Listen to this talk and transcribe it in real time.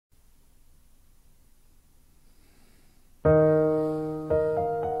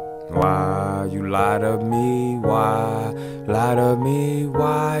why you lie to me? Why lie to me?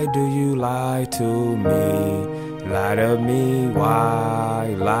 Why do you lie to me? Lie to me,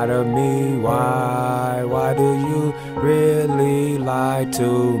 why? Lie to me, why? Why do you really lie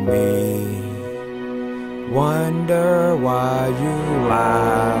to me? Wonder why you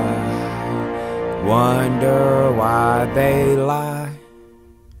lie. Wonder why they lie.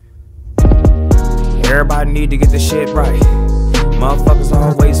 Everybody need to get this shit right. Motherfuckers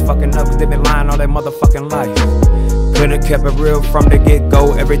always fucking up cause they been lying all their motherfucking life. Could've kept it real from the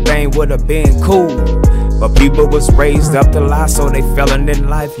get-go, everything would've been cool. But people was raised up to lie, so they fellin' in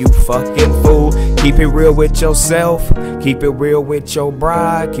life, you fucking fool. Keep it real with yourself, keep it real with your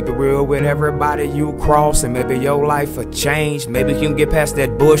bride, keep it real with everybody you cross, and maybe your life will change. Maybe you can get past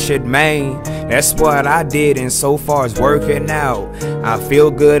that bullshit, man. That's what I did, and so far it's working out. I feel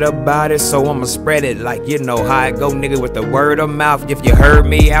good about it, so I'ma spread it like you know how it go, nigga, with the word of mouth. If you heard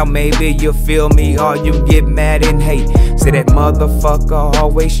me out, maybe you feel me, or you get mad and hate. Say that motherfucker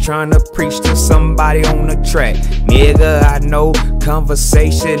always trying to preach to somebody on the track. Nigga, I know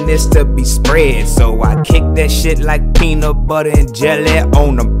conversation is to be spread, so I kick that shit like peanut butter and jelly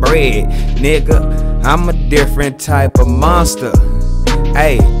on the bread. Nigga, I'm a different type of monster.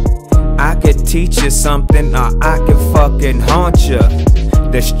 Hey, I could teach you something, or I could fucking haunt you.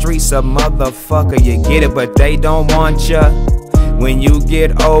 The streets a motherfucker, you get it, but they don't want ya. When you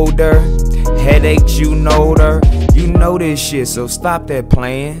get older, headaches you know this shit, so stop that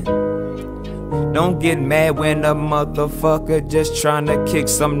playing. Don't get mad when a motherfucker just tryna kick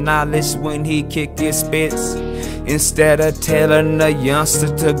some knowledge when he kick his spits. Instead of telling a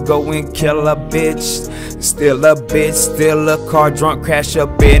youngster to go and kill a bitch, steal a bitch, steal a car, drunk, crash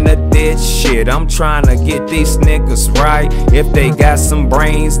up in a ditch. Shit, I'm tryna get these niggas right. If they got some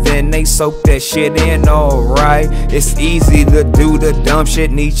brains, then they soak that shit in, alright. It's easy to do the dumb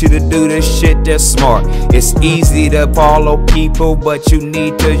shit, need you to do the shit that's smart. It's easy to follow people, but you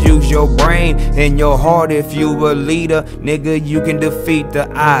need to use your brain and your heart. If you a leader, nigga, you can defeat the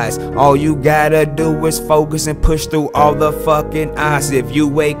odds. All you gotta do is focus and push through all the fucking odds. If you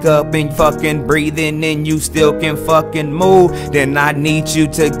wake up and fucking breathing and you still can fucking move, then I need you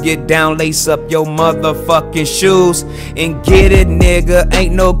to get down, lace up your motherfucking shoes and get it, nigga.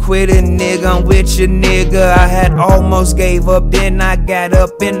 Ain't no quitting, nigga, I'm with you, nigga. I had almost gave up, then I got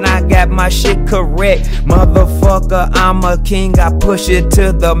up and I got my shit correct. Motherfucker, I'm a king, I push it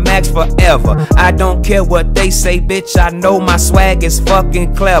to the max forever. I don't care what they say, bitch, I know my swag is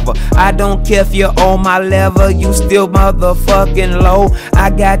fucking clever. I don't care if you're on my level, you still motherfucking low. I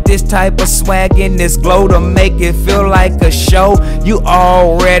got this type of swag in this glow to make it feel like a show. You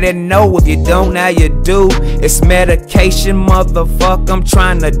already know, if you don't, now you do. It's medication, motherfucker, I'm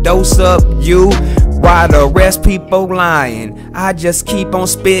trying to dose up you. Why the rest people lying? I just keep on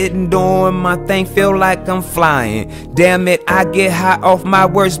spitting, doing my thing, feel like I'm flying. Damn it, I get high off my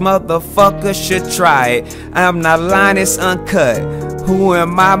words, motherfucker should try it. I'm not lying, it's uncut. Who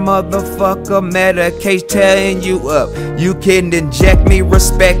am I, motherfucker? Medication tearing you up. You can inject me,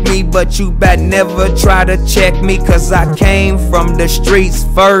 respect me, but you better never try to check me, cause I came from the streets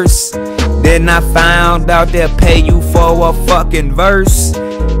first. Then I found out they'll pay you for a fucking verse.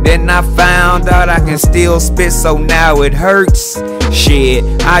 Then I found out I can still spit, so now it hurts. Shit,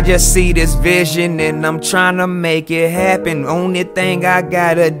 I just see this vision and I'm trying to make it happen. Only thing I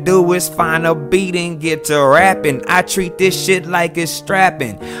gotta do is find a beat and get to rapping. I treat this shit like it's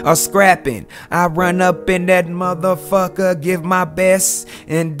strapping or scrapping. I run up in that motherfucker, give my best,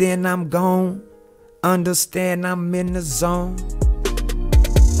 and then I'm gone. Understand I'm in the zone.